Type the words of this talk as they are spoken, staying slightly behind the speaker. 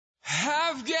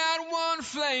I've got one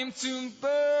flame to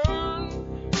burn,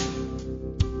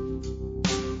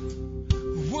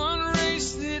 one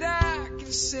race that I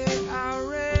can say I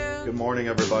ran. Good morning,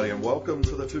 everybody, and welcome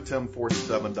to the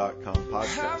 21047.com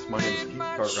podcast. My name is Keith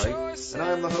Cartwright, and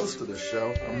I am the host of this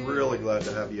show. I'm really glad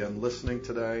to have you in listening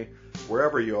today,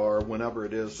 wherever you are, whenever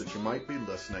it is that you might be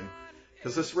listening,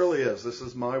 because this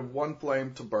is my one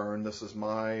flame to burn. This is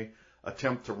my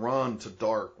attempt to run to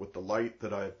dark with the light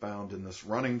that I have found in this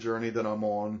running journey that I'm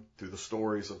on, through the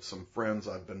stories of some friends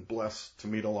I've been blessed to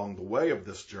meet along the way of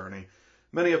this journey.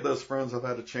 Many of those friends I've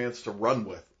had a chance to run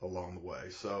with along the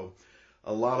way. So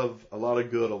a lot of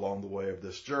good along the way of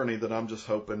this journey that I'm just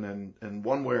hoping in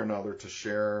one way or another to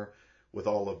share with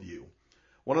all of you.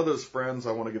 One of those friends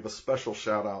I want to give a special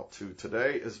shout out to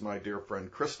today is my dear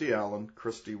friend Christy Allen.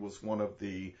 Christy was one of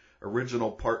the original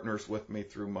partners with me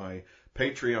through my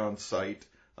Patreon site.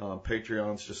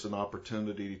 Patreon's just an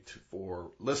opportunity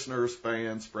for listeners,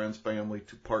 fans, friends, family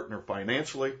to partner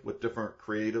financially with different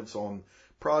creatives on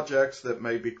projects that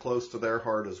may be close to their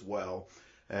heart as well.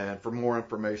 And for more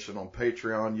information on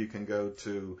Patreon, you can go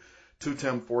to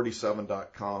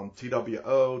 21047.com,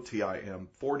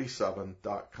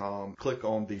 TWOTIM47.com. Click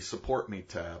on the Support Me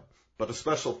tab. But a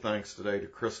special thanks today to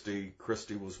Christy.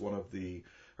 Christy was one of the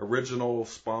original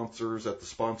sponsors at the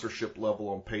sponsorship level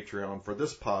on Patreon for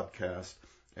this podcast.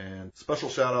 And special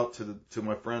shout out to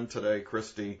my friend today,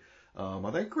 Christy.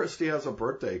 I think Christy has a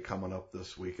birthday coming up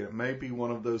this week. It may be one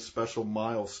of those special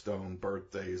milestone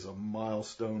birthdays, a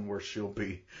milestone where she'll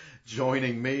be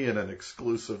joining me in an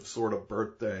exclusive sort of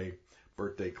birthday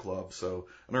club. So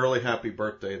an early happy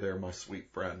birthday there, my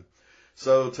sweet friend.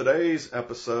 So today's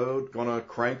episode, going to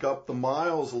crank up the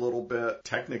miles a little bit,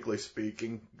 technically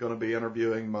speaking. Going to be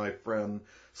interviewing my friend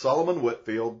Solomon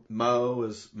Whitfield. Mo,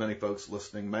 as many folks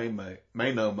listening may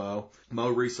know Mo. Mo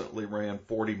recently ran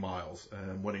 40 miles,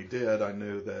 and when he did, I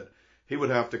knew that he would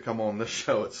have to come on this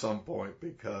show at some point,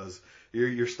 because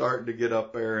you're starting to get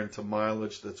up there into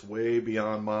mileage that's way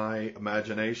beyond my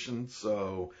imagination.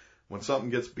 So when something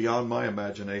gets beyond my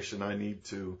imagination, I need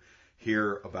to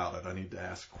hear about it. I need to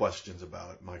ask questions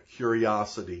about it. My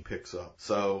curiosity picks up.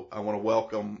 So I want to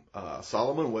welcome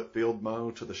Solomon Whitfield, Mo,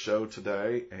 to the show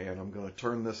today, and I'm going to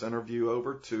turn this interview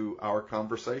over to our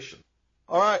conversation.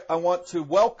 All right, I want to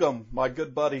welcome my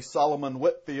good buddy Solomon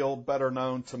Whitfield, better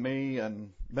known to me and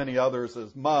many others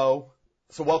as Mo.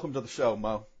 So welcome to the show,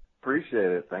 Mo.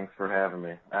 Appreciate it. Thanks for having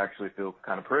me. I actually feel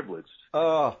kind of privileged.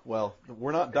 Well,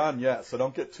 we're not done yet, so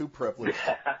don't get too privileged.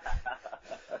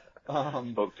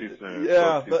 Spoke too soon.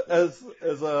 Yeah, but as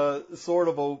a sort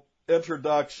of a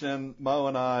introduction, Mo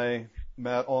and I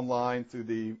met online through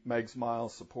the Meg's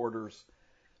Miles Supporters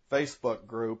Facebook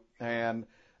group, and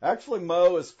actually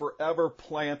Mo is forever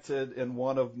planted in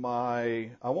one of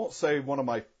my, I won't say one of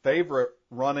my favorite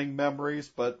running memories,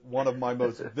 but one of my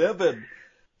most vivid,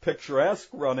 picturesque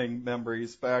running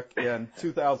memories back in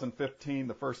 2015,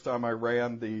 the first time I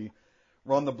ran the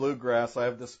Run the Bluegrass. I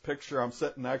have this picture. I'm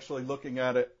sitting actually looking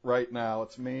at it right now.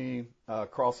 It's me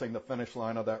crossing the finish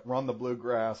line of that Run the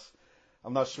Bluegrass.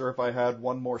 I'm not sure if I had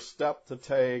one more step to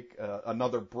take.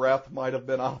 Another breath might have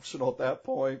been optional at that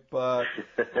point, but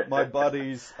my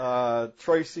buddies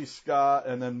Tracy, Scott,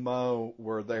 and then Mo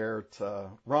were there to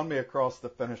run me across the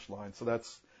finish line. So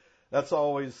that's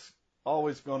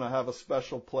always going to have a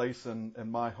special place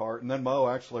in my heart. And then Mo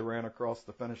actually ran across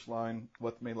the finish line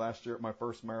with me last year at my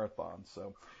first marathon.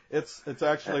 So it's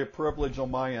actually a privilege on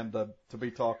my end to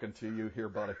be talking to you here,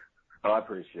 buddy. Oh, I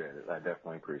appreciate it. I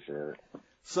definitely appreciate it.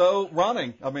 So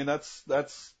running, I mean, that's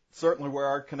certainly where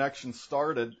our connection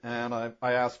started. And I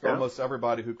ask almost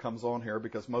everybody who comes on here,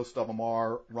 because most of them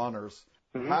are runners.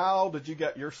 Mm-hmm. How did you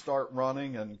get your start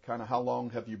running, and kind of how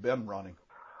long have you been running?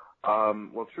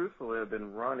 Well, truthfully, I've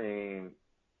been running,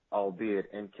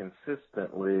 albeit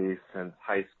inconsistently, since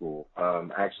high school. I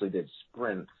actually did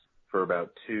sprints for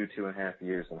about 2.5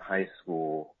 years in high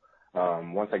school.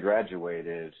 Once I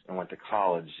graduated and went to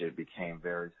college, it became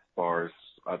very sparse,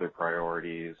 other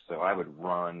priorities. So I would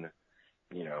run,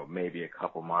 maybe a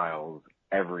couple miles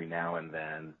every now and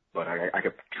then. But I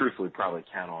could truthfully probably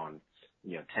count on,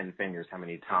 10 fingers how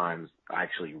many times I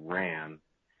actually ran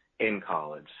in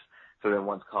college. So then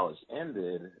once college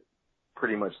ended,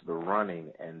 pretty much the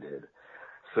running ended.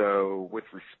 So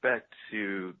with respect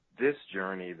to this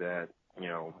journey that,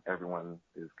 everyone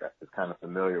is kind of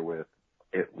familiar with,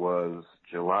 it was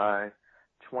July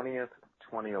 20th,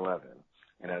 2011.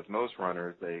 And as most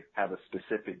runners, they have a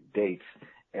specific date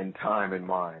and time in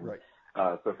mind. Right.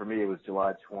 So for me, it was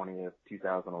July 20th,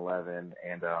 2011,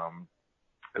 and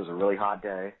it was a really hot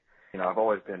day. I've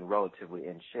always been relatively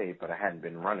in shape, but I hadn't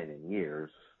been running in years.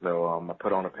 So I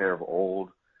put on a pair of old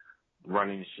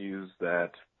running shoes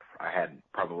that I had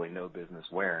probably no business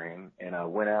wearing, and I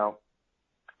went out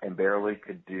and barely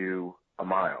could do a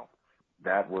mile.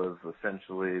 That was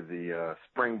essentially the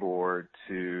springboard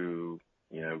to,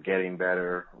 getting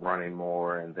better, running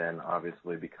more, and then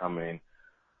obviously becoming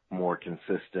more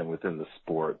consistent within the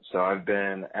sport. So I've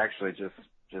been actually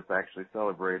just actually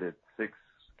celebrated 6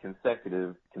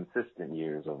 consecutive consistent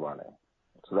years of running.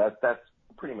 So that's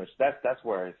pretty much that's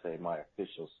where I say my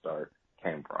official start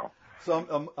came from.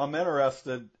 So I'm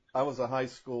interested. I was a high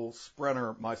school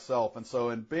sprinter myself, and so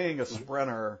in being a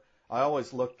sprinter, I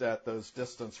always looked at those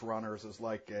distance runners as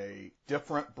like a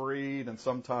different breed and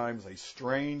sometimes a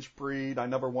strange breed. I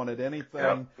never wanted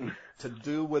anything to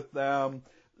do with them.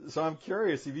 So I'm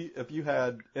curious if you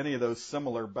had any of those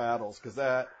similar battles, because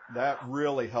that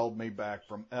really held me back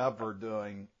from ever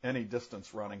doing any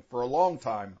distance running for a long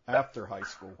time after high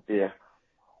school. Yeah.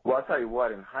 Well, I'll tell you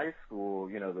what, in high school,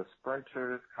 the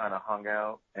sprinters kind of hung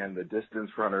out and the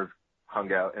distance runners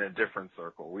hung out in a different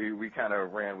circle. We kind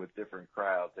of ran with different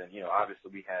crowds, and,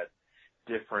 obviously we had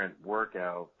different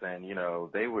workouts, and,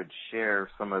 they would share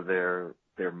some of their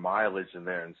mileage and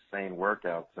their insane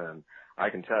workouts, and I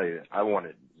can tell you, I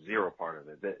wanted zero part of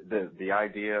it. The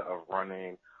idea of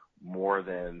running more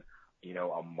than,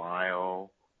 a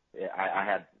mile, I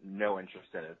had no interest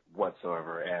in it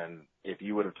whatsoever. And if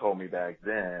you would have told me back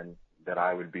then that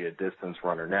I would be a distance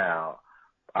runner now,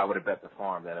 I would have bet the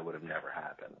farm that it would have never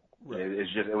happened. Right.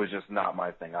 It was just not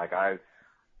my thing. Like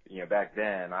back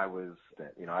then I was,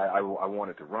 I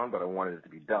wanted to run, but I wanted it to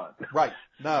be done. Right.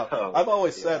 No, so, I've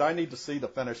always said I need to see the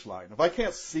finish line. If I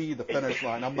can't see the finish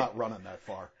line, I'm not running that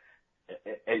far.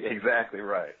 Exactly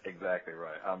right. Exactly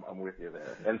right. I'm with you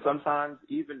there. And sometimes,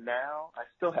 even now, I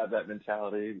still have that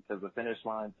mentality because the finish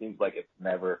line seems like it's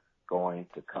never going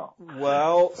to come.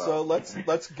 Well, so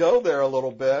let's go there a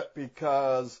little bit,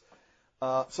 because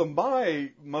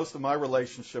most of my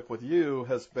relationship with you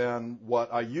has been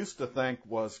what I used to think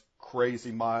was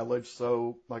crazy mileage.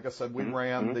 So, like I said, we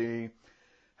ran the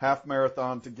half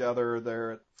marathon together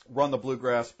there, run the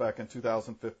Bluegrass back in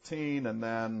 2015, and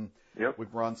then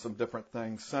we've run some different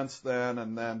things since then.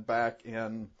 And then back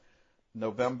in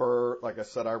November, like I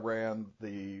said, I ran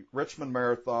the Richmond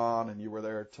Marathon, and you were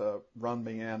there to run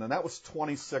me in, and that was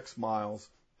 26 miles.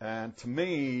 And to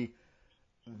me,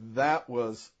 that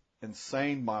was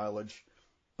insane mileage.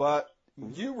 But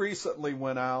you recently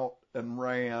went out and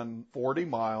ran 40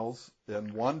 miles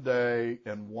in one day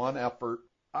in one effort.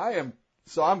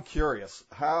 I'm curious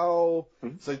how,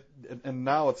 and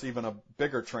now it's even a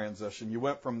bigger transition. You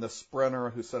went from the sprinter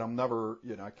who said,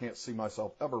 I can't see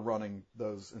myself ever running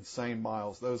those insane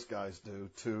miles those guys do,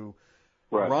 to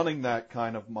running that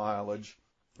kind of mileage.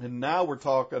 And now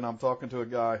I'm talking to a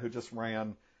guy who just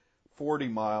ran 40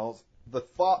 miles. The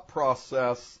thought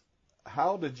process,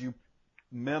 how did you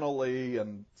mentally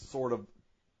and sort of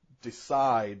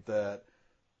decide that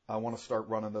I want to start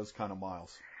running those kind of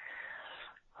miles?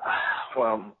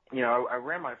 Well, I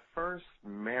ran my first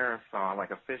marathon,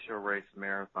 like official race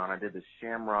marathon. I did the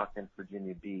Shamrock in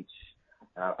Virginia Beach.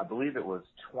 I believe it was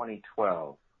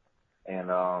 2012. And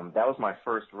that was my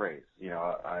first race.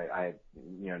 I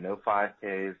no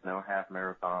 5Ks, no half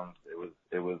marathons.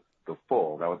 It was the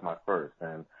full. That was my first.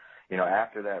 And,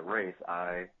 after that race,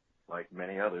 I, like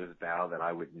many others, vowed that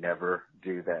I would never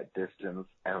do that distance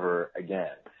ever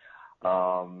again.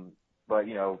 But,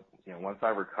 once I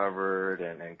recovered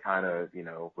and kind of,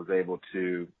 was able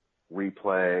to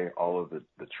replay all of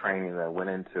the training that went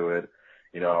into it,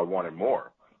 I wanted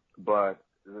more. But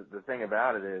the thing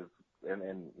about it is,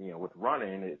 and with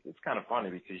running, it's kind of funny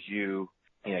because you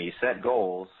set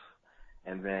goals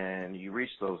and then you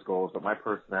reach those goals. But my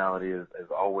personality is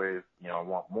always, I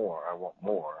want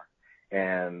more.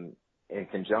 And in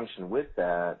conjunction with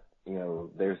that,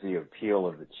 there's the appeal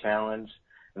of the challenge,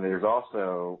 and there's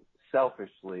also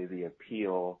selfishly the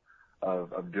appeal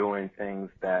of doing things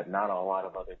that not a lot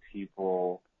of other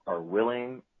people are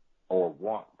willing or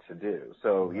want to do.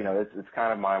 So, it's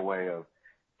kind of my way of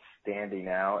standing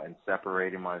out and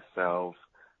separating myself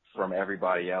from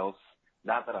everybody else.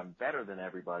 Not that I'm better than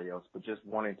everybody else, but just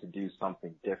wanting to do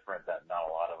something different that not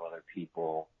a lot of other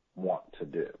people want to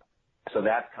do. So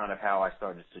that's kind of how I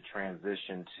started to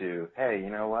transition to, hey, you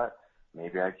know what?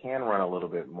 Maybe I can run a little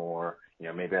bit more.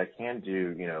 Maybe I can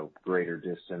do, greater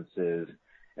distances.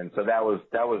 And so that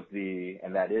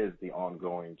is the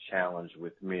ongoing challenge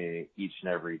with me each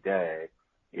and every day,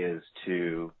 is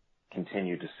to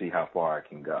continue to see how far I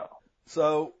can go.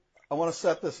 So I want to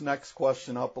set this next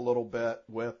question up a little bit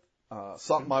with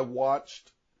something I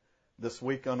watched this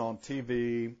weekend on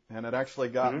TV, and it actually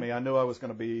got me. I knew I was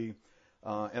going to be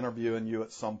interviewing you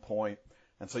at some point.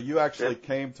 And so you actually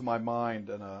came to my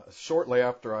mind shortly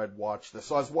after I'd watched this.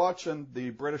 So I was watching the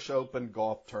British Open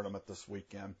golf tournament this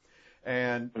weekend,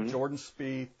 and Jordan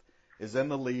Spieth is in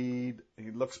the lead. He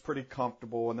looks pretty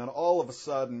comfortable, and then all of a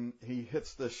sudden he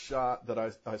hits this shot that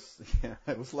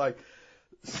it was like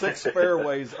 6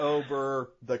 fairways over.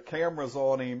 The camera's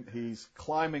on him. He's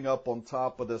climbing up on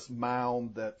top of this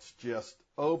mound that's just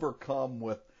overcome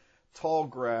with tall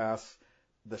grass.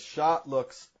 The shot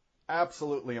looks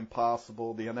absolutely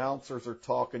impossible. The announcers are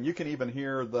talking. You can even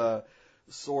hear the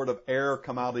sort of air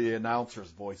come out of the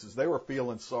announcers' voices. They were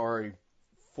feeling sorry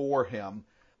for him.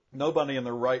 Nobody in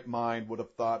their right mind would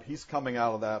have thought he's coming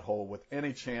out of that hole with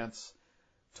any chance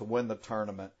to win the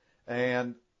tournament.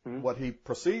 And what he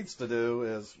proceeds to do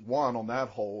is, one, on that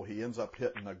hole, he ends up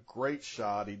hitting a great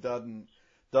shot. He doesn't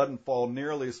fall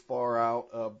nearly as far out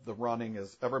of the running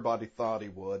as everybody thought he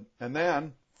would. And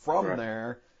then from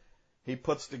there, he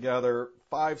puts together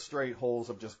 5 straight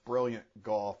holes of just brilliant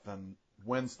golf and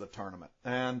wins the tournament.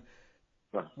 And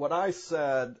what I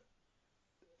said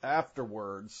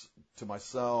afterwards to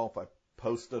myself, I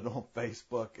posted on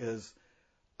Facebook, is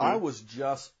I was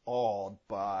just awed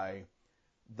by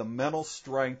the mental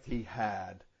strength he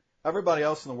had. Everybody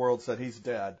else in the world said he's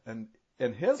dead. And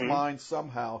in his mind,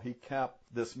 somehow, he kept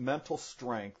this mental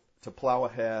strength to plow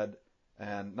ahead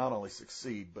and not only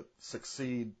succeed, but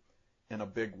succeed in a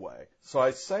big way. So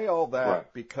I say all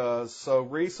that because so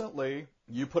recently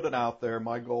you put it out there,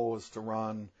 my goal is to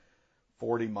run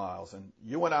 40 miles. And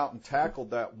you went out and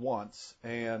tackled that once,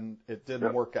 and it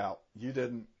didn't work out. You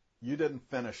didn't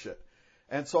finish it.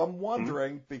 And so I'm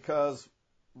wondering, because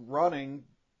running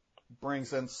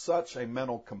brings in such a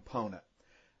mental component,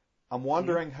 I'm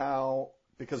wondering how,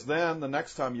 because then the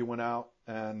next time you went out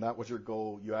and that was your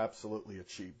goal, you absolutely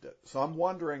achieved it. So I'm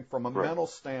wondering from a mental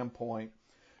standpoint,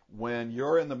 when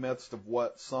you're in the midst of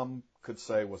what some could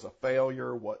say was a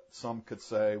failure, what some could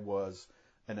say was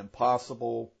an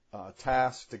impossible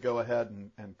task to go ahead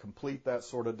and complete that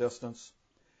sort of distance,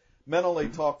 mentally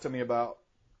talk to me about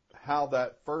how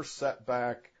that first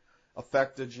setback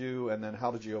affected you, and then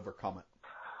how did you overcome it?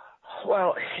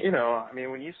 Well, I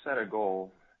mean, when you set a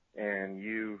goal and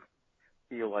you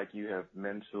feel like you have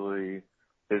mentally,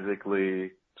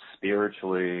 physically,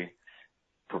 spiritually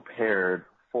prepared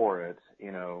for it,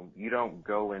 you don't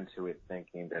go into it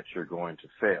thinking that you're going to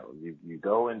fail. You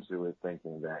go into it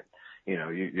thinking that,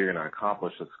 you're going to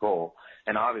accomplish this goal.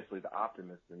 And obviously the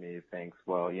optimist in me thinks,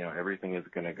 well, everything is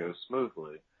going to go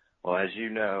smoothly. Well, as you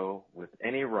know, with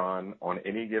any run on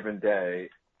any given day,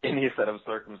 any set of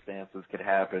circumstances could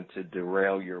happen to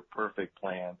derail your perfect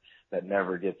plan that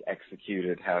never gets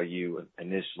executed how you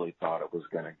initially thought it was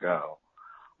going to go.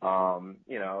 And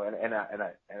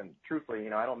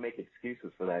truthfully, I don't make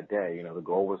excuses for that day. The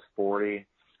goal was 40.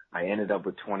 I ended up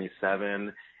with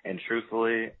 27, and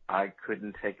truthfully, I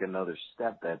couldn't take another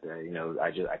step that day.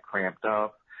 I cramped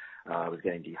up. I was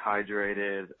getting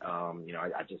dehydrated. I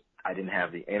didn't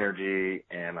have the energy,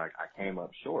 and I came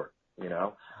up short,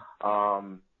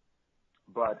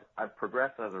 but I've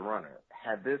progressed as a runner.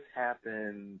 Had this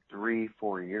happened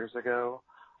 3-4 years ago,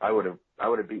 I would have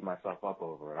beat myself up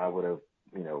over it. I would have,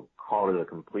 called it a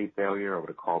complete failure. I would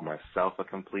have called myself a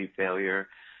complete failure.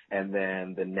 And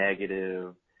then the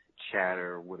negative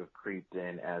chatter would have creeped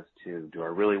in as to, do I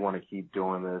really want to keep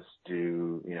doing this?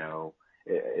 Can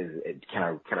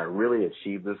I really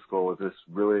achieve this goal? Is this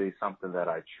really something that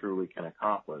I truly can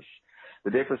accomplish?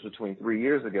 The difference between 3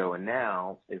 years ago and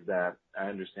now is that I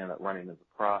understand that running is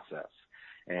a process.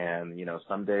 And,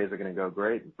 some days are going to go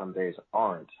great and some days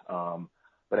aren't.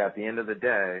 But at the end of the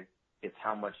day, it's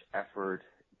how much effort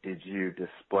did you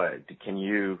display? Can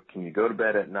you go to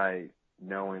bed at night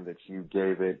knowing that you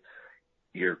gave it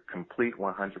your complete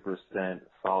 100%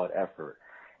 solid effort?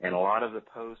 And a lot of the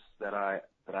posts that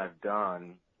I've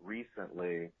done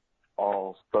recently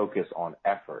all focus on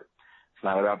effort. It's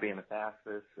not about being the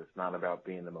fastest. It's not about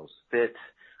being the most fit.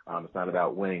 It's not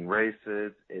about winning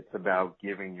races. It's about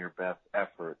giving your best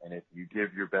effort. And if you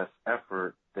give your best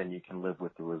effort, then you can live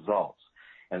with the results.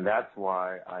 And that's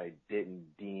why I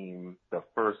didn't deem the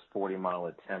first 40-mile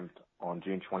attempt on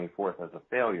June 24th as a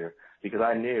failure, because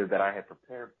I knew that I had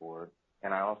prepared for it.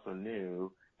 And I also knew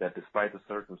that despite the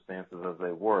circumstances as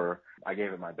they were, I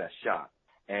gave it my best shot.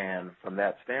 And from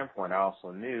that standpoint, I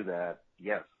also knew that,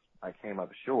 yes, I came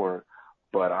up short,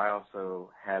 but I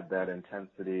also had that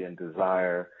intensity and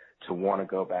desire to want to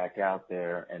go back out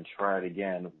there and try it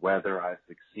again, whether I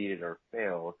succeeded or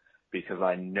failed, because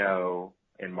I know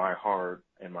in my heart,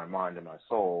 in my mind, in my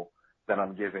soul, that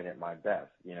I'm giving it my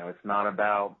best. It's not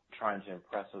about trying to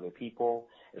impress other people.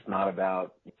 It's not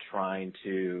about trying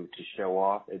to show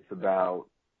off. It's about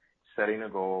setting a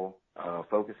goal,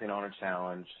 focusing on a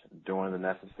challenge, doing the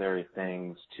necessary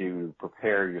things to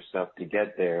prepare yourself to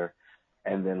get there,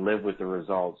 and then live with the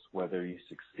results, whether you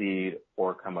succeed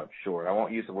or come up short. I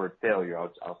won't use the word failure.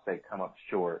 I'll say come up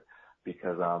short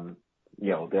because,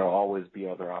 there'll always be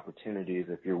other opportunities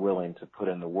if you're willing to put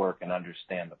in the work and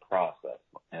understand the process.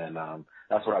 And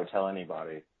that's what I would tell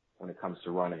anybody when it comes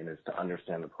to running, is to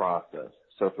understand the process.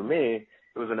 So for me,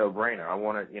 it was a no-brainer. I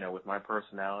wanted, with my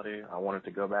personality, I wanted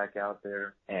to go back out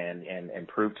there and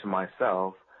prove to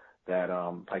myself that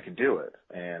I could do it.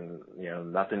 And,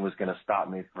 nothing was going to stop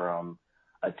me from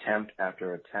attempt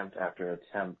after attempt after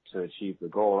attempt to achieve the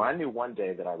goal. I knew one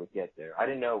day that I would get there. I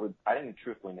didn't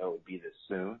truthfully know it would be this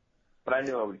soon, but I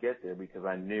knew I would get there because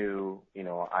I knew,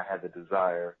 I had the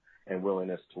desire and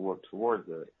willingness to work towards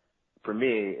it. For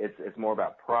me, it's more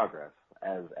about progress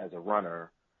as a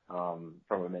runner, from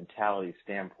a mentality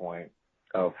standpoint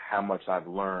of how much I've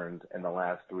learned in the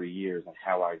last 3 years and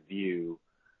how I view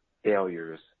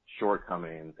failures,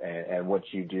 shortcomings, and what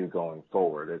you do going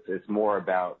forward. It's more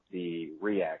about the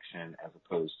reaction as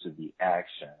opposed to the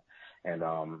action. And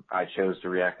I chose to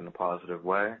react in a positive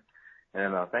way.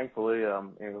 And thankfully,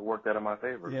 it worked out in my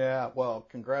favor. Yeah, well,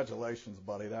 congratulations,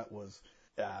 buddy. That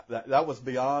was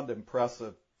beyond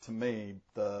impressive to me.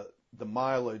 The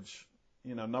mileage,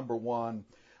 number one.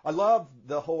 I love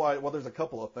the whole, there's a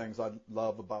couple of things I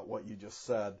love about what you just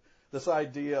said. This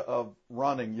idea of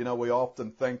running, we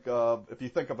often think of, if you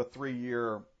think of a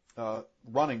 3-year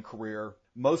running career,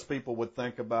 most people would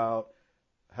think about,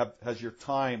 has your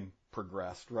time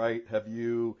progressed, right? Have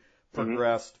you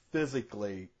progressed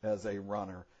physically as a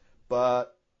runner?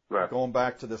 But going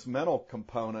back to this mental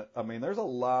component, there's a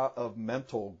lot of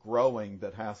mental growing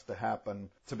that has to happen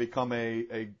to become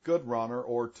a good runner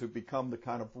or to become the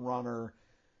kind of runner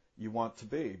you want to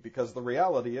be. Because the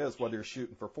reality is, whether you're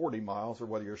shooting for 40 miles or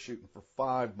whether you're shooting for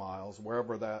 5 miles,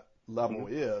 wherever that level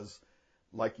is,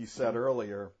 like you said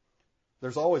earlier,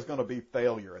 there's always going to be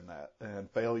failure in that.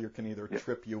 And failure can either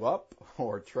trip you up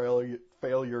or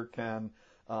failure can,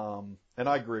 and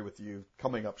I agree with you,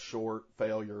 coming up short,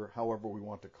 failure, however we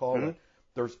want to call it,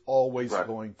 there's always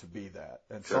going to be that.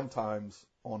 And sometimes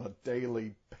on a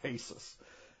daily basis.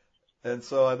 And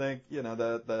so I think,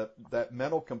 that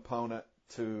mental component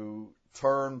to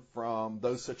turn from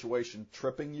those situations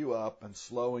tripping you up and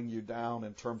slowing you down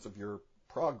in terms of your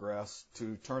progress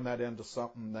to turn that into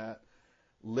something that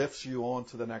lifts you on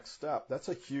to the next step. That's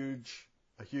a huge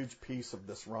piece of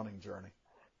this running journey.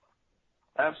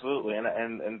 Absolutely.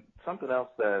 And something else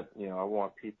that, I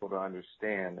want people to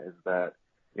understand is that,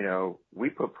 we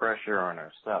put pressure on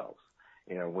ourselves.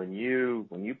 When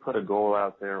you put a goal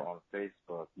out there on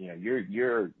Facebook,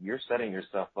 you're setting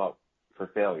yourself up for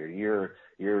failure.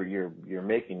 You're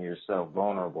making yourself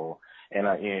vulnerable. And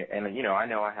I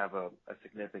know I have a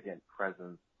significant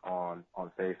presence on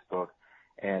Facebook.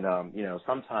 And,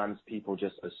 sometimes people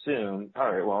just assume,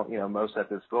 all right, well, Mo set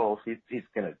this goal. He's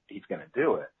going to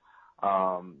do it.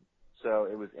 So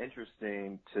it was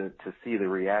interesting to see the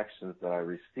reactions that I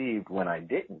received when I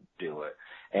didn't do it.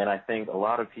 And I think a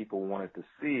lot of people wanted to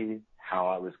see how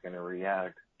I was going to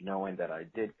react, knowing that I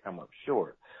did come up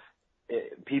short.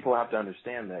 People have to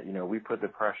understand that, we put the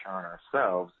pressure on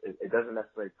ourselves. It doesn't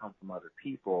necessarily come from other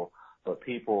people, but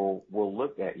people will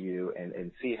look at you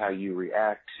and see how you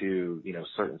react to,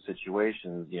 certain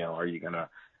situations. Are you going to,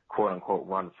 quote unquote,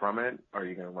 run from it? Are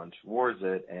you going to run towards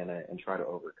it and try to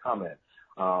overcome it?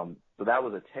 So that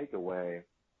was a takeaway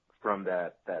from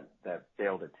that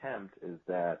failed attempt, is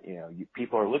that,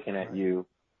 people are looking at you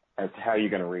as to how you're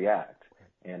going to react.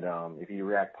 And if you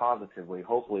react positively,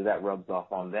 hopefully that rubs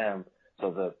off on them so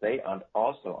that they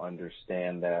also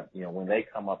understand that, when they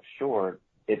come up short,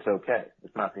 it's okay.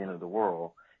 It's not the end of the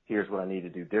world. Here's what I need to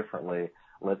do differently.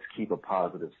 Let's keep a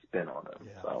positive spin on it.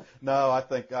 Yeah. So. No, I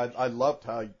think I loved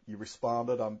how you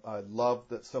responded. I loved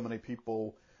that so many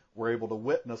people were able to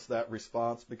witness that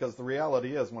response, because the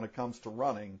reality is, when it comes to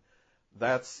running,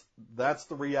 that's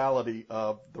the reality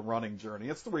of the running journey.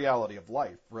 It's the reality of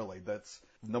life, really. That's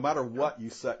no matter what you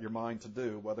set your mind to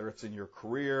do, whether it's in your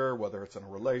career, whether it's in a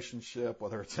relationship,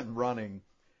 whether it's in running,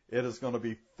 it is going to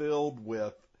be filled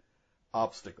with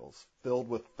obstacles, filled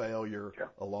with failure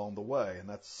along the way. And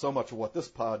that's so much of what this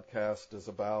podcast is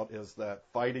about, is that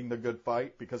fighting the good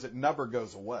fight, because it never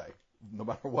goes away. No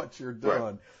matter what you're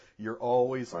doing, you're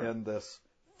always in this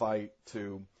fight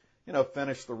to,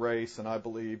 finish the race. And I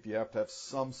believe you have to have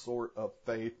some sort of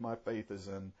faith. My faith is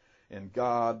in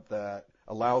God, that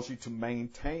allows you to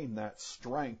maintain that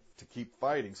strength to keep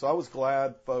fighting. So I was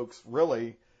glad, folks,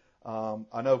 really,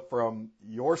 I know from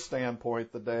your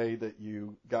standpoint, the day that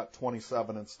you got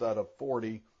 27 instead of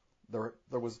 40, there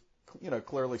was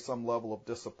clearly some level of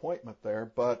disappointment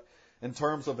there. But in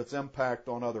terms of its impact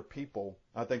on other people,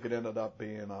 I think it ended up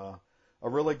being a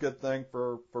really good thing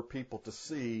for people to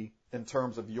see in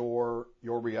terms of your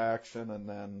reaction, and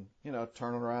then,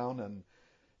 turn around and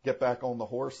get back on the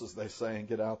horse, as they say, and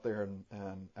get out there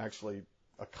and actually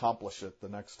accomplish it the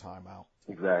next time out.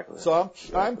 Exactly. So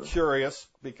I'm curious,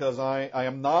 because I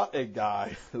am not a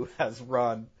guy who has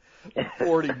run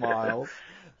 40 miles.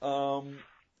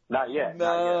 Not yet.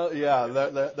 No, not yet.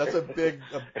 Yeah, that's a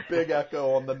big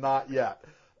echo on the not yet.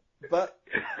 But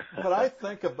I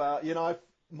think about,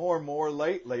 more and more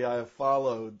lately, I have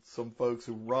followed some folks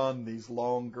who run these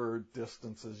longer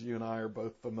distances. You and I are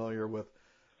both familiar with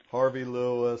Harvey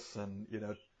Lewis, and,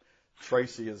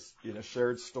 Tracy has,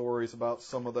 shared stories about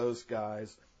some of those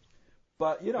guys.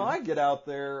 But, I get out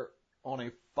there on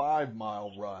a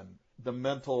 5-mile run, the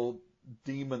mental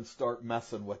demons start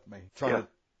messing with me, trying to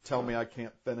tell me I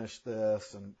can't finish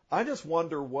this. And I just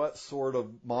wonder what sort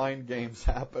of mind games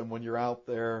happen when you're out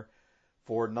there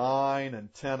for 9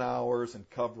 and 10 hours and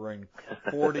covering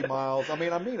 40 miles. I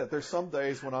mean it. There's some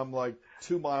days when I'm like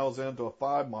 2 miles into a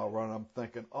 5-mile run, I'm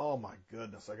thinking, oh my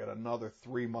goodness, I got another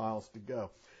 3 miles to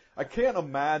go. I can't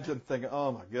imagine thinking,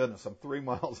 oh my goodness, I'm 3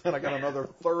 miles in, I got another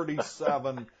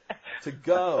 37 to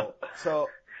go. So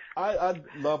I'd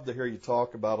love to hear you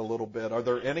talk about a little bit. Are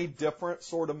there any different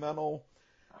sort of mental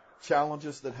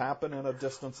challenges that happen in a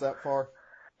distance that far?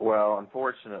 Well,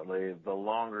 unfortunately, the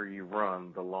longer you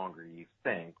run, the longer you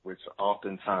think, which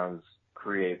oftentimes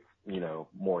creates,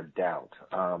 more doubt.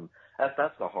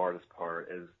 That's the hardest part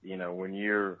is,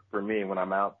 when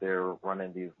I'm out there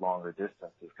running these longer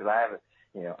distances, because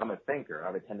I'm a thinker. I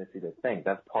have a tendency to think.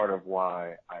 That's part of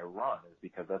why I run, is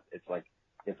because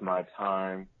it's my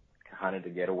time kind of to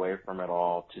get away from it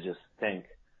all, to just think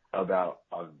about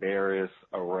a various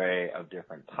array of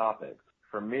different topics.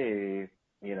 For me,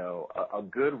 a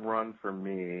good run for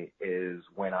me is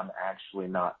when I'm actually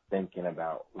not thinking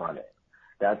about running.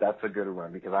 That's a good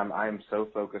run, because I'm so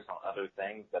focused on other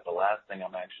things that the last thing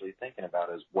I'm actually thinking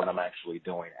about is what I'm actually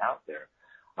doing out there.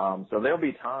 So there'll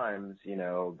be times,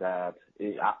 that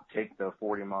I take the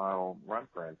 40-mile run,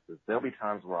 for instance. There'll be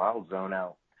times where I'll zone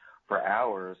out for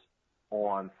hours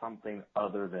on something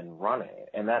other than running.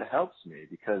 And that helps me,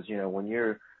 because, when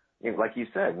you're, like you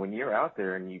said, when you're out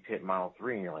there and you hit mile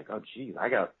 3 and you're like, oh, geez, I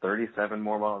got 37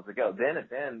 more miles to go.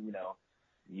 Then,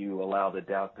 you allow the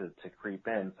doubt to creep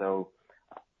in. So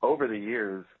over the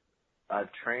years, I've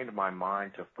trained my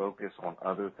mind to focus on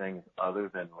other things other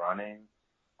than running.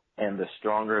 And the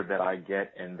stronger that I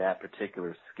get in that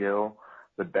particular skill,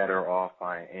 the better off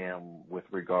I am with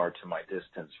regard to my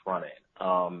distance running.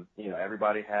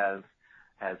 Everybody has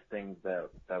things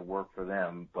that work for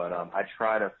them, but I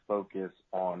try to focus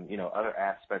on, other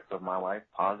aspects of my life,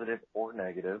 positive or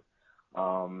negative,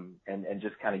 and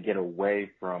just kind of get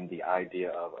away from the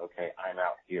idea of, okay, I'm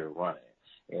out here running.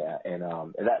 Yeah, and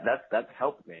that's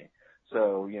helped me.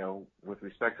 So, with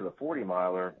respect to the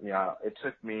 40-miler, it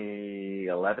took me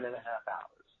 11 and a half hours.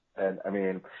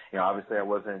 And obviously I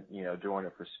wasn't, doing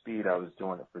it for speed. I was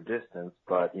doing it for distance.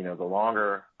 But, the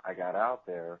longer I got out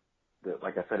there,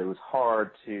 like I said, it was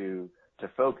hard to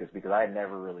focus, because I had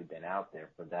never really been out there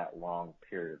for that long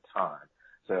period of time.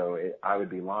 So I would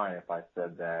be lying if I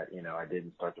said that, I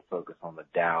didn't start to focus on the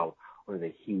doubt or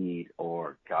the heat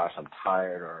or, gosh, I'm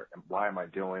tired, or why am I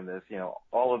doing this?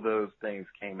 All of those things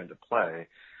came into play.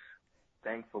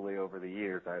 Thankfully, over the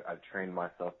years, I've trained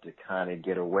myself to kind of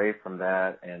get away from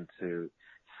that and to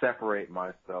separate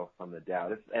myself from the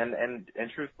doubt. And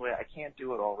truthfully, I can't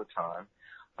do it all the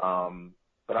time,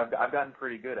 but I've gotten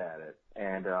pretty good at it.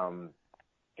 And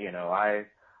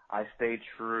I stay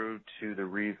true to the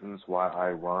reasons why I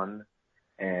run,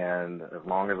 and as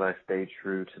long as I stay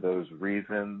true to those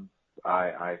reasons,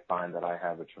 I find that I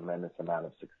have a tremendous amount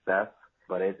of success.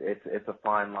 But it's a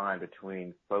fine line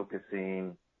between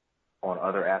focusing on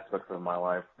other aspects of my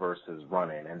life versus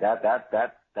running, and that's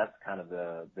kind of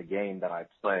the game that I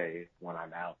play when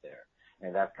I'm out there,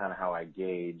 and that's kind of how I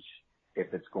gauge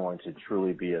if it's going to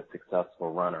truly be a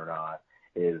successful run or not,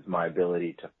 is my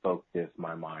ability to focus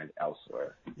my mind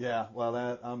elsewhere. Yeah, well,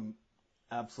 I'm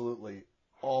absolutely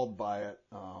awed by it.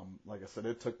 Like I said,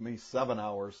 it took me 7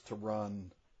 hours to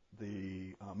run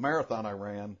the marathon I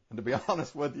ran, and to be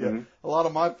honest with you, a lot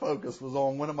of my focus was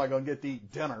on when am I going to get to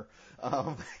eat dinner.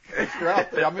 You're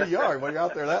out there. When you're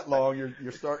out there that long,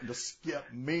 you're starting to skip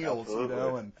meals,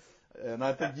 Absolutely. And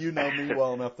I think you know me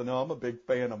well enough to know I'm a big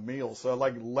fan of meals. So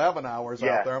like 11 hours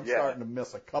out there, I'm starting to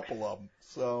miss a couple of them.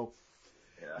 So,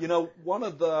 one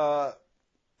of the,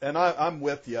 and I'm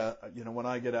with you, when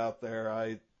I get out there,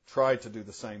 I try to do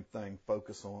the same thing,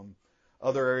 focus on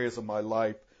other areas of my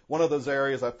life. one of those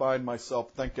areas I find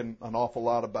myself thinking an awful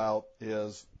lot about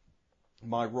is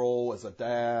my role as a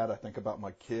dad. I think about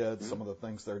my kids, some of the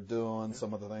things they're doing,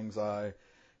 some of the things I,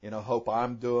 hope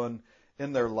I'm doing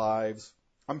in their lives.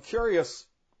 I'm curious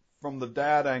from the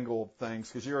dad angle of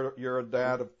things, because you're a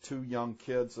dad of two young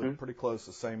kids that are pretty close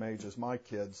the same age as my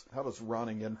kids. How does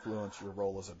running influence your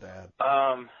role as a dad?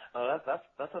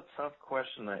 That's a tough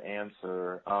question to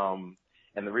answer.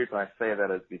 And the reason I say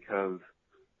that is because,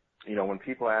 when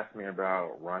people ask me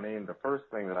about running, the first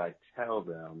thing that I tell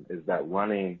them is that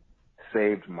running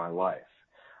saved my life.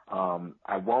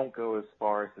 I won't go as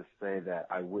far as to say that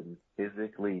I wouldn't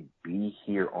physically be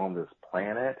here on this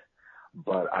planet,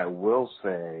 but I will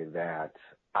say that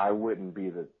I wouldn't be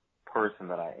the person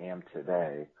that I am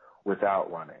today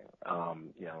without running.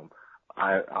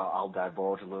 I'll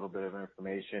divulge a little bit of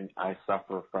information. I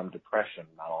suffer from depression.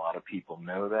 Not a lot of people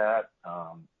know that,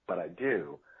 but I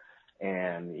do.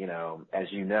 And,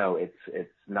 as you know,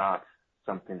 it's not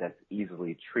something that's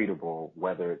easily treatable,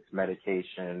 whether it's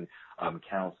medication,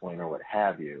 counseling, or what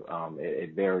have you.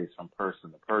 It varies from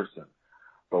person to person.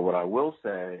 But what I will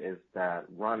say is that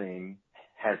running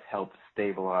has helped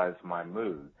stabilize my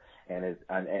mood, and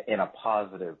in a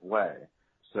positive way.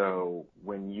 So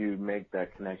when you make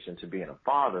that connection to being a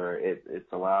father,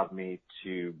 it's allowed me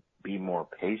to be more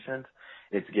patient.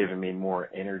 It's given me more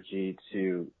energy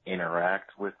to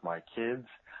interact with my kids.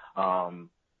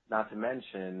 Not to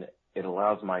mention, it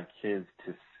allows my kids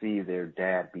to see their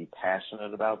dad be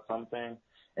passionate about something,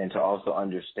 and to also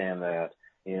understand that,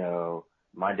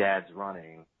 my dad's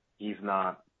running. He's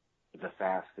not the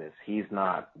fastest. He's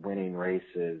not winning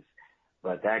races.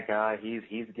 But that guy,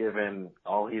 he's given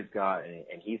all he's got,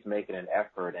 and he's making an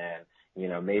effort, and,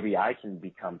 maybe I can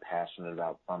become passionate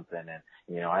about something, and,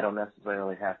 I don't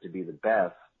necessarily have to be the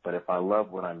best, but if I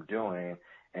love what I'm doing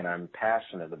and I'm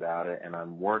passionate about it and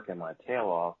I'm working my tail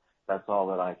off, that's all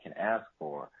that I can ask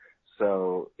for.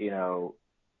 So,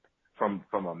 from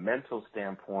a mental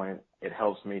standpoint, it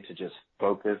helps me to just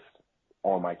focus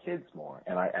on my kids more,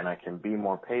 and I can be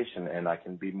more patient, and I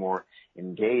can be more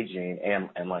engaging,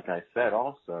 and like I said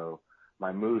also,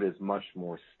 my mood is much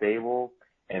more stable,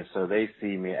 and so they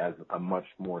see me as a much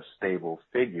more stable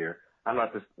figure. I'm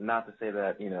not to say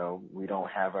that, we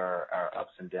don't have our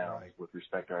ups and downs with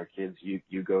respect to our kids.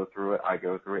 You go through it, I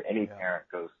go through it, any parent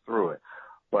goes through it.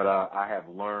 But I have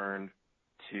learned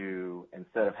to,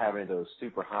 instead of having those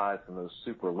super highs and those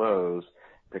super lows,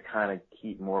 to kind of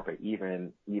keep more of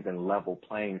an even level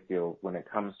playing field when it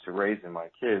comes to raising my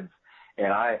kids.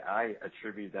 And I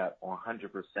attribute that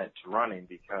 100% to running,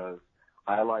 because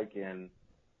I liken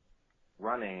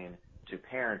running to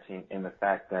parenting in the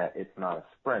fact that it's not a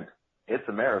sprint, it's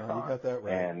a marathon. You got that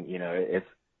right. And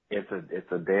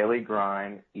it's a daily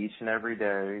grind. Each and every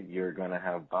day you're going to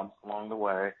have bumps along the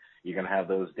way. You're going to have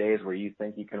those days where you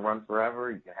think you can run forever.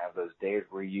 You can have those days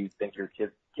where you think your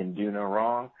kids can do no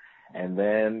wrong. And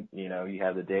then, you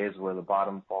have the days where the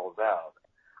bottom falls out.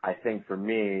 I think for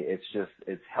me,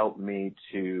 it's helped me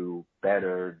to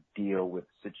better deal with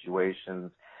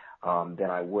situations than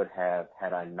I would have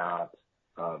had I not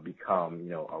become,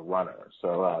 a runner.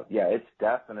 So, it's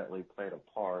definitely played a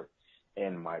part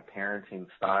in my parenting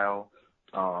style.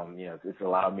 It's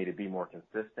allowed me to be more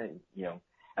consistent.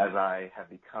 As I have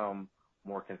become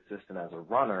more consistent as a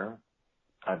runner,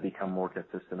 I've become more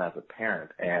consistent as a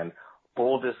parent. And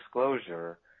full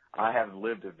disclosure, I have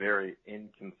lived a very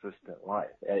inconsistent life.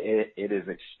 It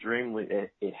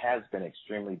has been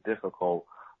extremely difficult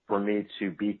for me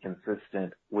to be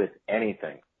consistent with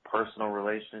anything, personal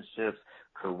relationships,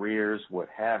 careers, what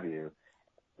have you.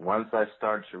 Once I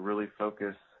started to really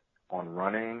focus on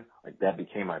running, like that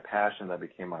became my passion, that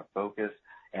became my focus,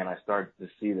 and I started to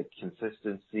see the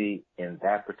consistency in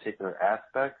that particular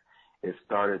aspect. It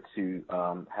started to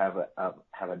have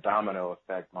a domino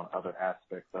effect on other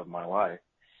aspects of my life,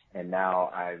 and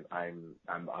now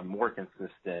I'm more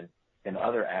consistent in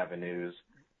other avenues.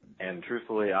 And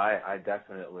truthfully, I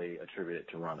definitely attribute it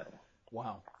to running.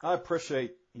 Wow, I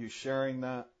appreciate you sharing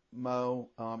that, Mo.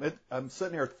 I'm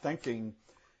sitting here thinking,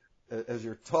 as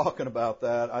you're talking about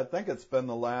that, I think it's been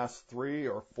the last 3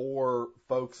 or 4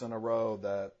 folks in a row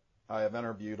that I have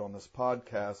interviewed on this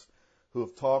podcast who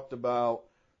have talked about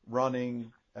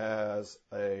running as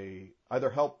either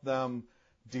help them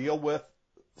deal with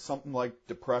something like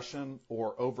depression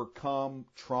or overcome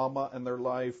trauma in their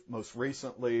life. Most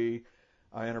recently,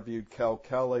 I interviewed Kel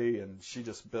Kelly, and she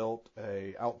just built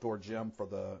a outdoor gym for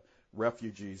the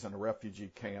refugees in a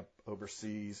refugee camp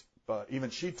overseas. But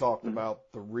even she talked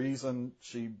about the reason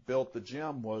she built the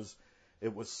gym was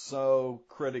it was so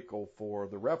critical for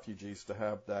the refugees to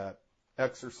have that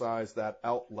exercise, that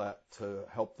outlet to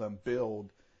help them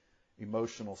build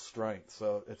emotional strength.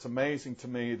 So it's amazing to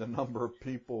me the number of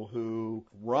people who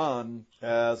run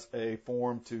as a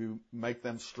form to make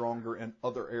them stronger in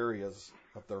other areas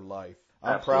of their life.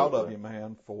 I'm proud of you,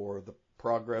 man, for the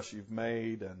progress you've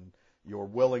made and your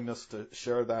willingness to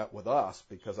share that with us,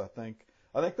 because I think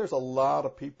there's a lot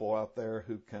of people out there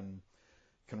who can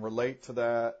relate to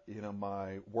that. You know,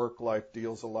 my work life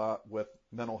deals a lot with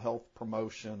mental health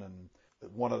promotion, and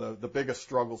one of the biggest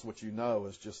struggles, which you know,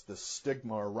 is just this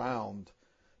stigma around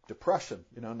depression.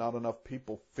 You know, not enough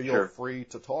people feel free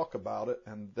to talk about it,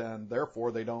 and then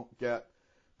therefore they don't get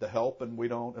the help, and we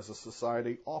don't, as a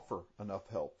society, offer enough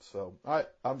help. So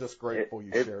I'm just grateful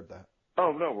you shared that.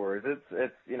 Oh, no worries.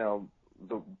 It's you know,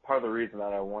 the part of the reason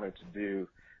that I wanted to do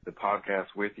the podcast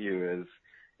with you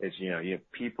is you know,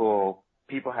 people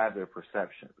have their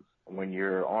perceptions. When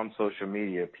you're on social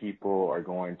media, people are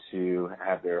going to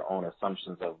have their own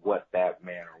assumptions of what that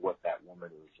man or what that woman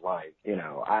is like. You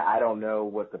know, I don't know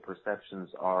what the perceptions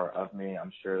are of me.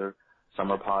 I'm sure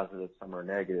some are positive, some are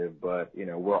negative, but, you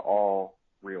know, we're all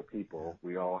real people.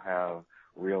 We all have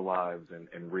real lives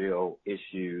and real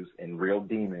issues and real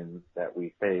demons that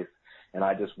we face. And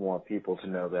I just want people to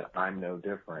know that I'm no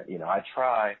different. You know, I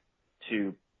try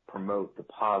to promote the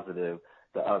positive,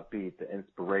 the upbeat, the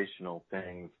inspirational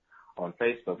things on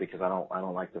Facebook, because I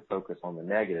don't like to focus on the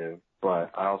negative, but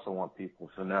I also want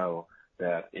people to know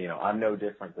that, you know, I'm no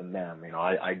different than them. You know,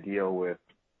 I deal with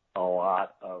a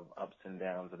lot of ups and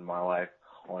downs in my life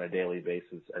on a daily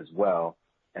basis as well.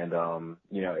 And,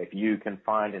 you know, if you can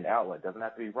find an outlet, doesn't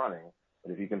have to be running,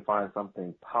 but if you can find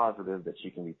something positive that you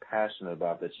can be passionate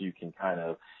about, that you can kind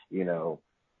of, you know,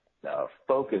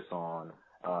 focus on,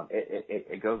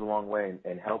 it goes a long way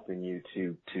in helping you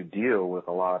to deal with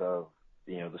a lot of,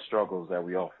 you know, the struggles that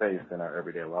we all face in our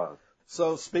everyday lives.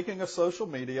 So speaking of social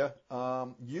media,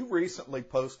 you recently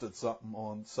posted something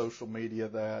on social media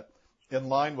that, in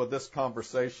line with this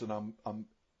conversation, I'm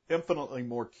infinitely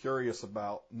more curious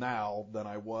about now than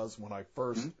I was when I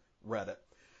first read it.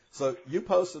 So you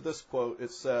posted this quote.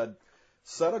 It said,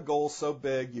 "Set a goal so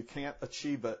big you can't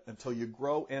achieve it until you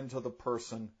grow into the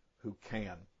person who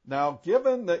can." Now,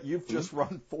 given that you've just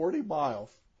run 40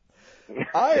 miles,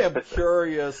 I am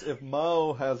curious if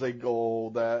Mo has a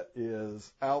goal that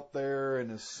is out there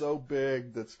and is so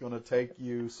big that's going to take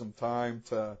you some time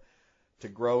to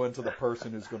grow into the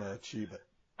person who's going to achieve it.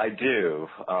 I do.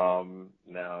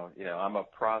 Now, you know, I'm a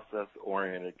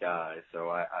process-oriented guy, so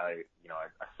I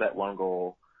set one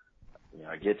goal, you know,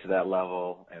 I get to that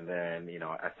level, and then, you know,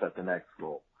 I set the next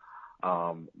goal.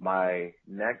 My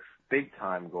next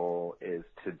big-time goal is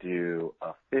to do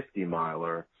a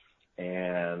 50-miler,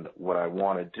 and what I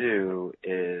want to do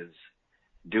is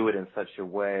do it in such a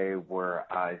way where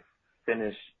I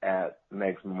finish at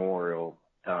Meg's Memorial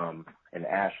in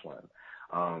Ashland.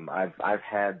 I've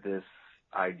had this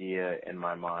idea in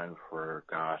my mind for,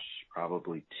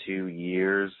 probably 2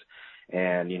 years.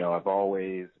 And, you know, I've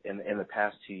always, in the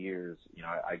past 2 years, you know,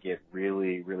 I get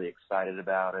really, really excited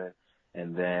about it.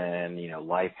 And then, you know,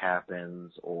 life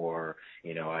happens, or,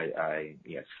 you know, I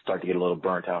start to get a little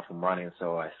burnt out from running,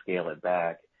 so I scale it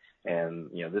back. And,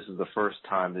 you know, this is the first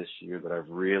time this year that I've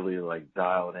really, like,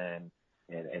 dialed in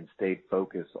and stayed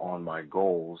focused on my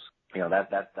goals. You know,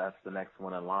 that's the next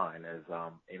one in line,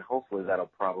 and hopefully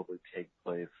that'll probably take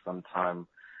place sometime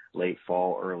late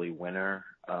fall, early winter.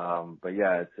 But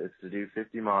yeah, it's to do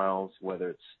 50 miles, whether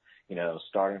it's, you know,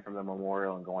 starting from the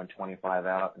Memorial and going 25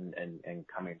 out and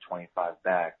coming 25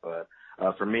 back. But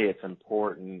for me, it's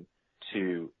important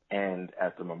to end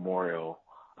at the Memorial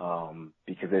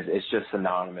because it's just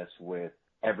synonymous with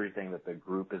everything that the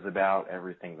group is about,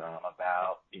 everything that I'm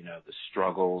about, you know, the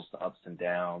struggles, the ups and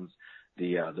downs,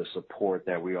 the support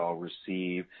that we all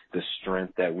receive, the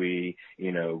strength that we,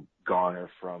 you know, garner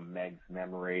from Meg's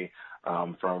memory,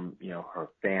 from, you know, her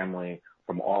family,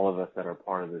 from all of us that are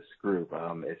part of this group.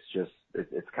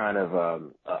 It's kind of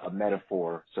a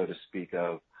metaphor, so to speak,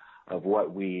 of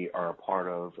what we are a part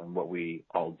of and what we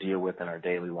all deal with in our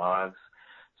daily lives.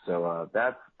 So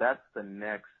that's the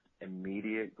next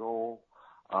immediate goal.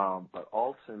 But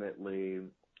ultimately,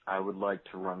 I would like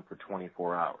to run for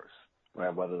 24 hours,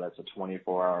 right? Whether that's a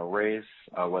 24-hour race,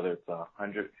 whether it's a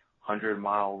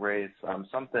 100-mile race,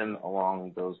 something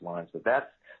along those lines. But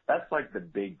that's like the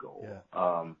big goal.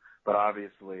 Yeah. But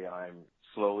obviously, I'm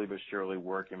slowly but surely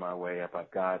working my way up.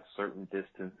 I've got certain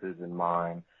distances in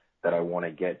mind that I want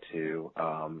to get to.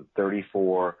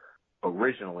 34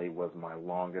 originally was my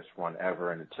longest run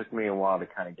ever, and it took me a while to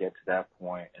kind of get to that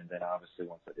point. And then obviously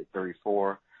once I did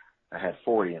 34, I had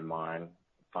 40 in mind.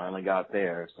 Finally got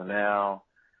there. So now,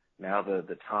 now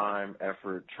the time,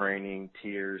 effort, training,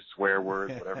 tears, swear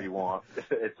words, whatever you want,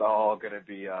 it's all going to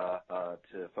be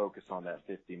to focus on that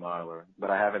 50 miler. But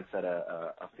I haven't set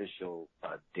a official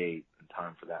date and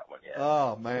time for that one yet.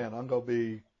 Oh man, I'm gonna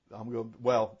be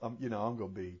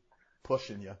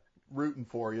pushing you, rooting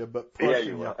for you, but pushing yeah,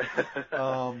 you will.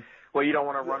 Well, you don't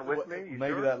want to run with me?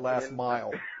 Maybe sure? that last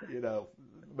mile,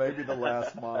 maybe the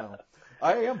last mile.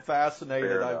 I am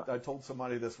fascinated. I told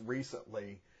somebody this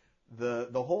recently. The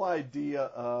whole idea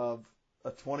of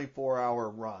a 24-hour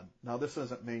run. Now, this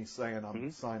isn't me saying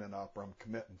I'm signing up or I'm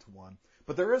committing to one,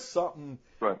 but there is something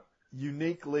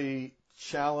uniquely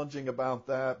challenging about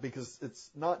that, because it's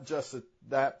not just at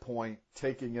that point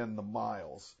taking in the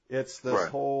miles. It's this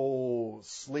whole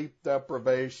sleep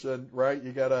deprivation, right?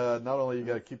 You gotta, not only you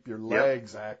gotta keep your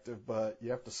legs active, but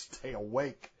you have to stay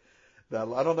awake. I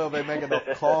don't know if they make enough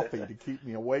coffee to keep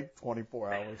me awake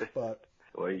 24 hours, but.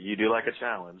 Well, you do like a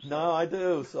challenge. No, I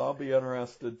do. So I'll be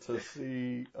interested to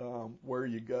see where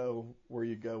you go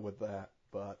with that.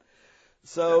 But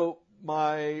so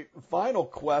my final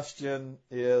question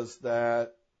is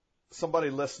that somebody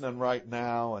listening right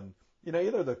now, and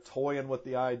either they're toying with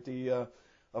the idea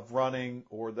of running,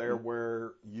 or they're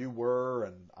where you were,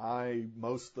 and I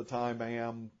most of the time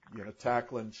am,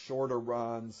 tackling shorter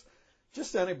runs.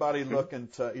 Just anybody looking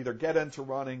to either get into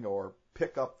running or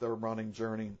pick up their running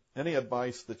journey. Any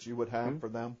advice that you would have for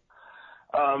them?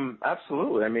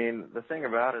 Absolutely. I mean, the thing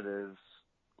about it is,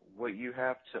 what you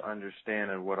have to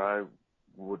understand, and what I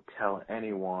would tell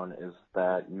anyone, is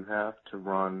that you have to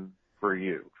run for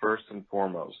you, first and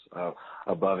foremost,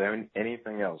 above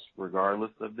anything else,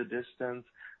 regardless of the distance,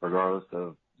 regardless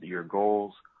of your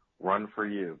goals. Run for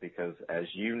you, because as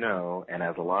you know, and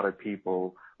as a lot of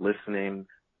people listening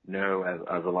know,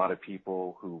 as a lot of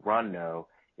people who run know,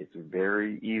 it's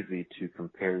very easy to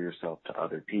compare yourself to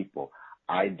other people.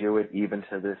 I do it even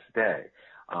to this day.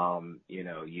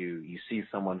 You see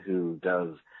someone who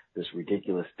does this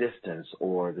ridiculous distance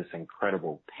or this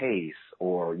incredible pace,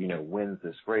 or, wins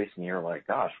this race, and you're like,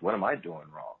 gosh, what am I doing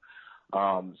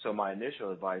wrong? So my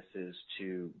initial advice is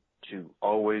to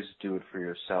always do it for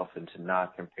yourself, and to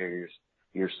not compare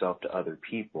yourself to other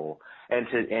people, and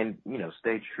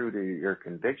stay true to your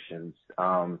convictions.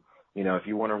 If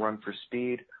you want to run for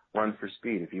speed, run for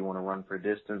speed. If you want to run for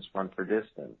distance, run for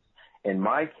distance. In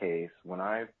my case, when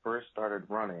I first started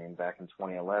running back in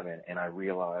 2011, and I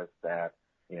realized that,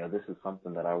 this is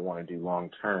something that I want to do long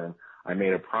term, I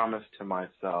made a promise to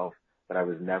myself that I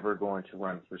was never going to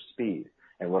run for speed.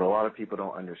 And what a lot of people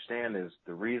don't understand is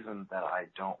the reason that I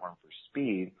don't run for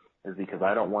speed is because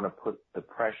I don't want to put the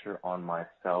pressure on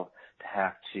myself to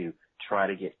have to try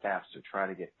to get faster,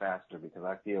 because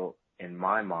I feel in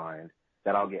my mind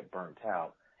that I'll get burnt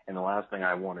out. And the last thing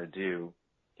I want to do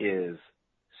is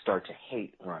start to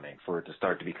hate running, for it to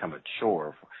start to become a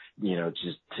chore,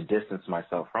 just to distance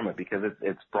myself from it, because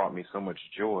it's brought me so much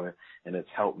joy, and it's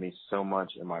helped me so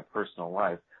much in my personal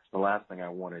life. The last thing I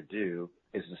want to do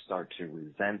is to start to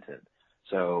resent it.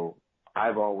 So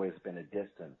I've always been a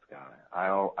distance guy.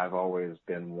 I've always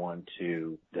been one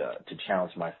to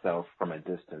challenge myself from a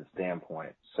distance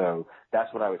standpoint. So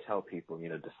that's what I would tell people.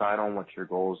 Decide on what your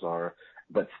goals are,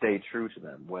 but stay true to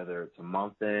them. Whether it's a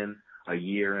month in, a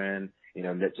year in,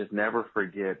 just never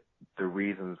forget the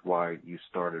reasons why you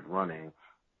started running,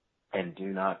 and do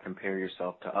not compare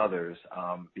yourself to others,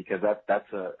 because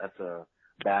that's a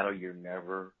battle you're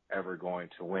never ever going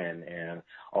to win, and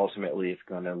ultimately it's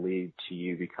going to lead to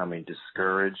you becoming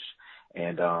discouraged,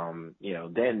 and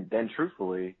then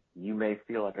truthfully you may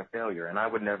feel like a failure, and I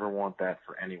would never want that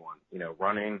for anyone.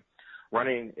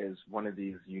 Running is one of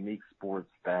these unique sports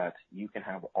that you can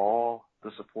have all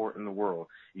the support in the world.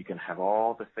 You can have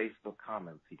all the Facebook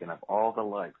comments. You can have all the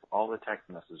likes, all the text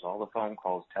messages, all the phone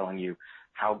calls telling you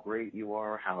how great you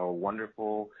are, how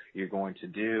wonderful you're going to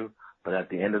do. But at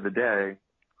the end of the day,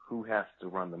 who has to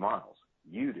run the miles?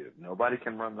 You do. Nobody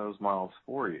can run those miles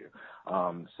for you.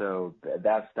 So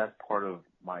that's part of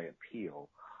my appeal.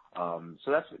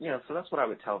 So that's what I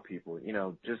would tell people.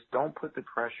 Just don't put the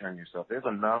pressure on yourself. There's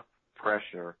enough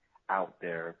pressure out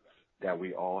there that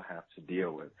we all have to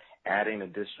deal with. Adding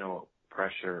additional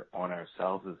pressure on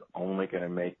ourselves is only going to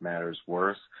make matters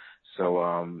worse. So,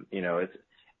 it's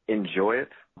enjoy it,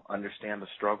 understand the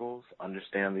struggles,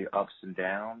 understand the ups and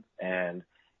downs. And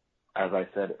as I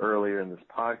said earlier in this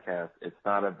podcast, it's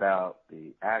not about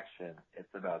the action,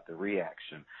 it's about the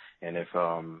reaction. And if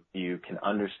you can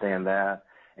understand that,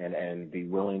 and be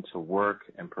willing to work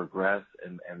and progress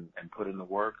and put in the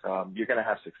work, you're going to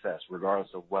have success regardless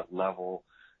of what level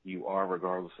you are,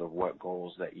 regardless of what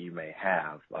goals that you may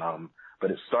have.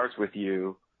 But it starts with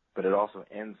you, but it also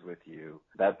ends with you.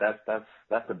 That's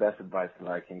the best advice that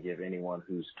I can give anyone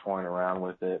who's toying around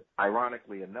with it.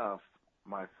 Ironically enough,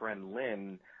 my friend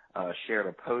Lynn shared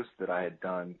a post that I had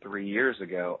done 3 years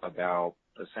ago about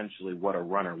essentially what a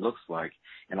runner looks like,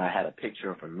 and I had a picture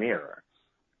of a mirror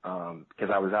because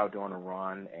I was out doing a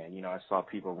run, and, you know, I saw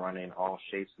people running all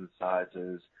shapes and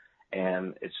sizes,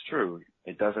 and it's true.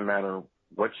 It doesn't matter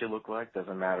what you look like,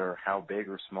 doesn't matter how big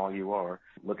or small you are.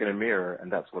 Look in a mirror,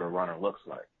 and that's what a runner looks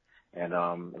like. And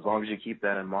as long as you keep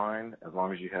that in mind, as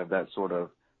long as you have that sort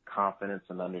of confidence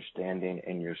and understanding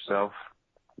in yourself,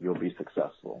 you'll be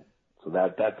successful. So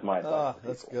that's my advice.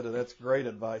 That's good. That's great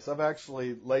advice. I've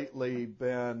actually lately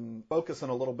been focusing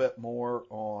a little bit more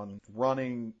on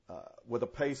running with a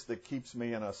pace that keeps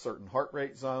me in a certain heart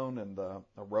rate zone and the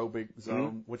aerobic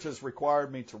zone, which has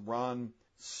required me to run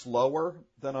slower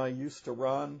than I used to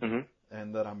run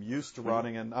and that I'm used to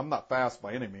running. And I'm not fast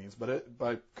by any means, but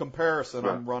by comparison,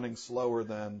 I'm running slower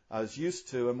than I was used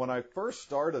to. And when I first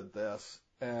started this,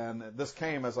 and this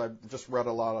came as I just read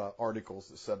a lot of articles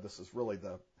that said this is really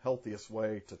the healthiest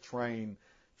way to train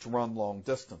to run long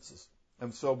distances.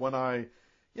 And so when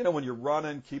when you're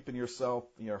running, keeping yourself,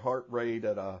 your heart rate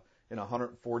at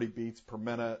 140 beats per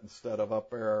minute instead of up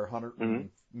there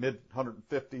mid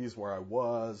 150s where I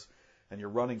was, and you're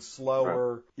running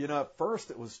slower, at first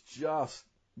it was just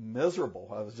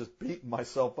miserable. I was just beating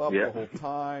myself up the whole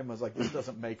time. I was like, this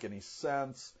doesn't make any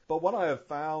sense. But what I have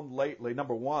found lately,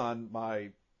 number one, my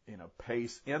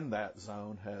pace in that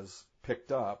zone has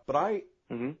picked up. But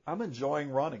I'm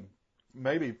enjoying running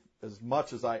maybe as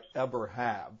much as I ever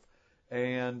have.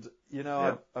 And,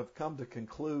 I've come to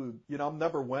conclude, I'm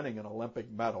never winning an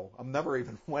Olympic medal. I'm never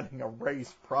even winning a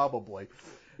race probably.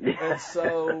 And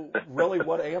so really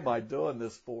what am I doing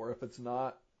this for if it's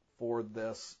not for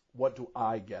this? What do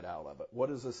I get out of it?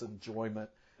 What is this enjoyment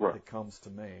that comes to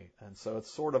me? And so it's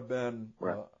sort of been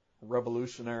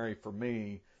revolutionary for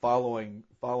me following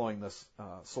this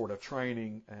sort of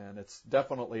training, and it's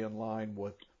definitely in line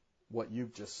with what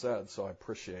you've just said, so I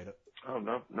appreciate it. Oh,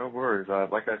 no worries.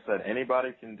 Like I said,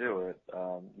 anybody can do it.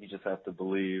 You just have to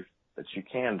believe that you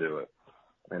can do it,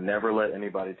 and never let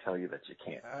anybody tell you that you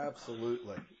can't.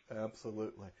 Absolutely.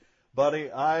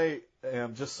 Buddy, I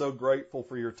am just so grateful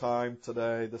for your time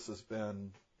today. This has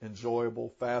been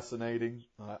enjoyable, fascinating.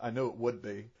 I knew it would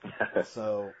be,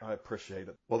 so I appreciate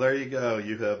it. Well, there you go.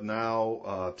 You have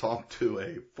now talked to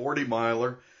a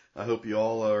 40-miler. I hope you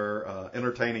all are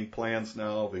entertaining plans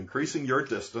now of increasing your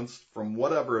distance from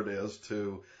whatever it is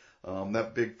to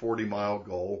that big 40-mile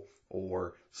goal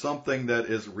or something that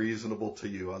is reasonable to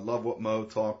you. I love what Mo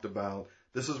talked about.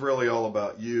 This is really all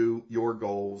about you, your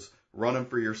goals, running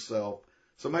for yourself.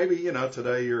 So maybe,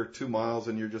 today you're 2 miles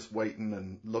and you're just waiting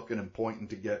and looking and pointing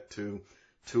to get to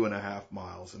 2.5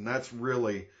 miles. And that's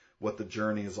really what the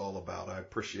journey is all about. I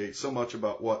appreciate so much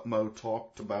about what Mo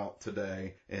talked about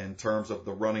today in terms of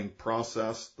the running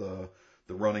process, the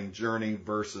running journey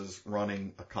versus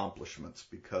running accomplishments,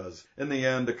 because in the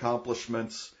end,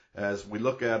 accomplishments, as we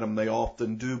look at them, they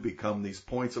often do become these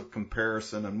points of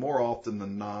comparison, and more often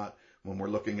than not, when we're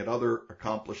looking at other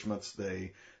accomplishments,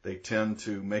 they tend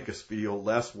to make us feel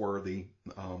less worthy,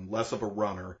 less of a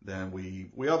runner than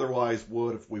we otherwise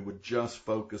would if we would just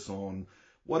focus on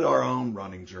what our own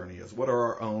running journey is, what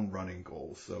are our own running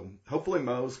goals. So hopefully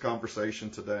Mo's conversation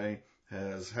today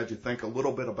has had you think a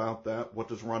little bit about that. What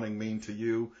does running mean to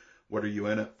you? What are you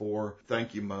in it for?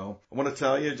 Thank you, Mo. I want to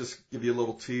tell you, just give you a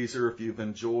little teaser. If you've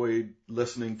enjoyed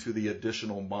listening to the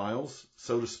additional miles,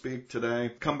 so to speak,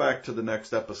 today, come back to the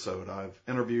next episode. I've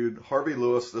interviewed Harvey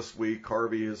Lewis this week.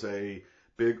 Harvey is a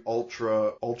big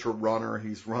ultra runner.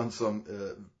 He's run some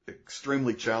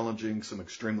extremely challenging, some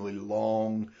extremely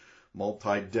long,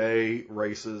 multi-day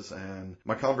races, and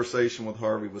my conversation with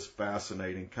Harvey was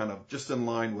fascinating, kind of just in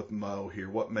line with Mo here.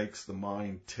 What makes the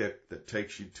mind tick that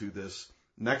takes you to this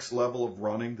next level of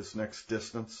running, this next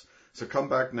distance? So come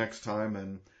back next time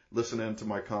and listen in to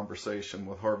my conversation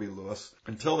with Harvey Lewis.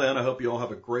 Until then, I hope you all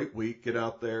have a great week. Get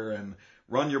out there and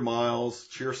run your miles,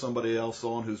 cheer somebody else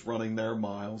on who's running their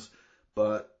miles,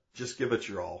 but just give it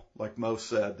your all. Like Mo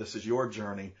said, this is your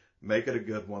journey. Make it a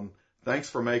good one.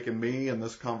 Thanks for making me and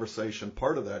this conversation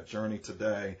part of that journey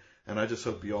today, and I just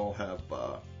hope you all have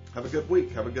a good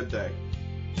week, have a good day.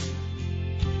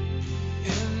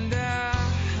 And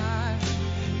I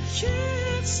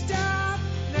can't stop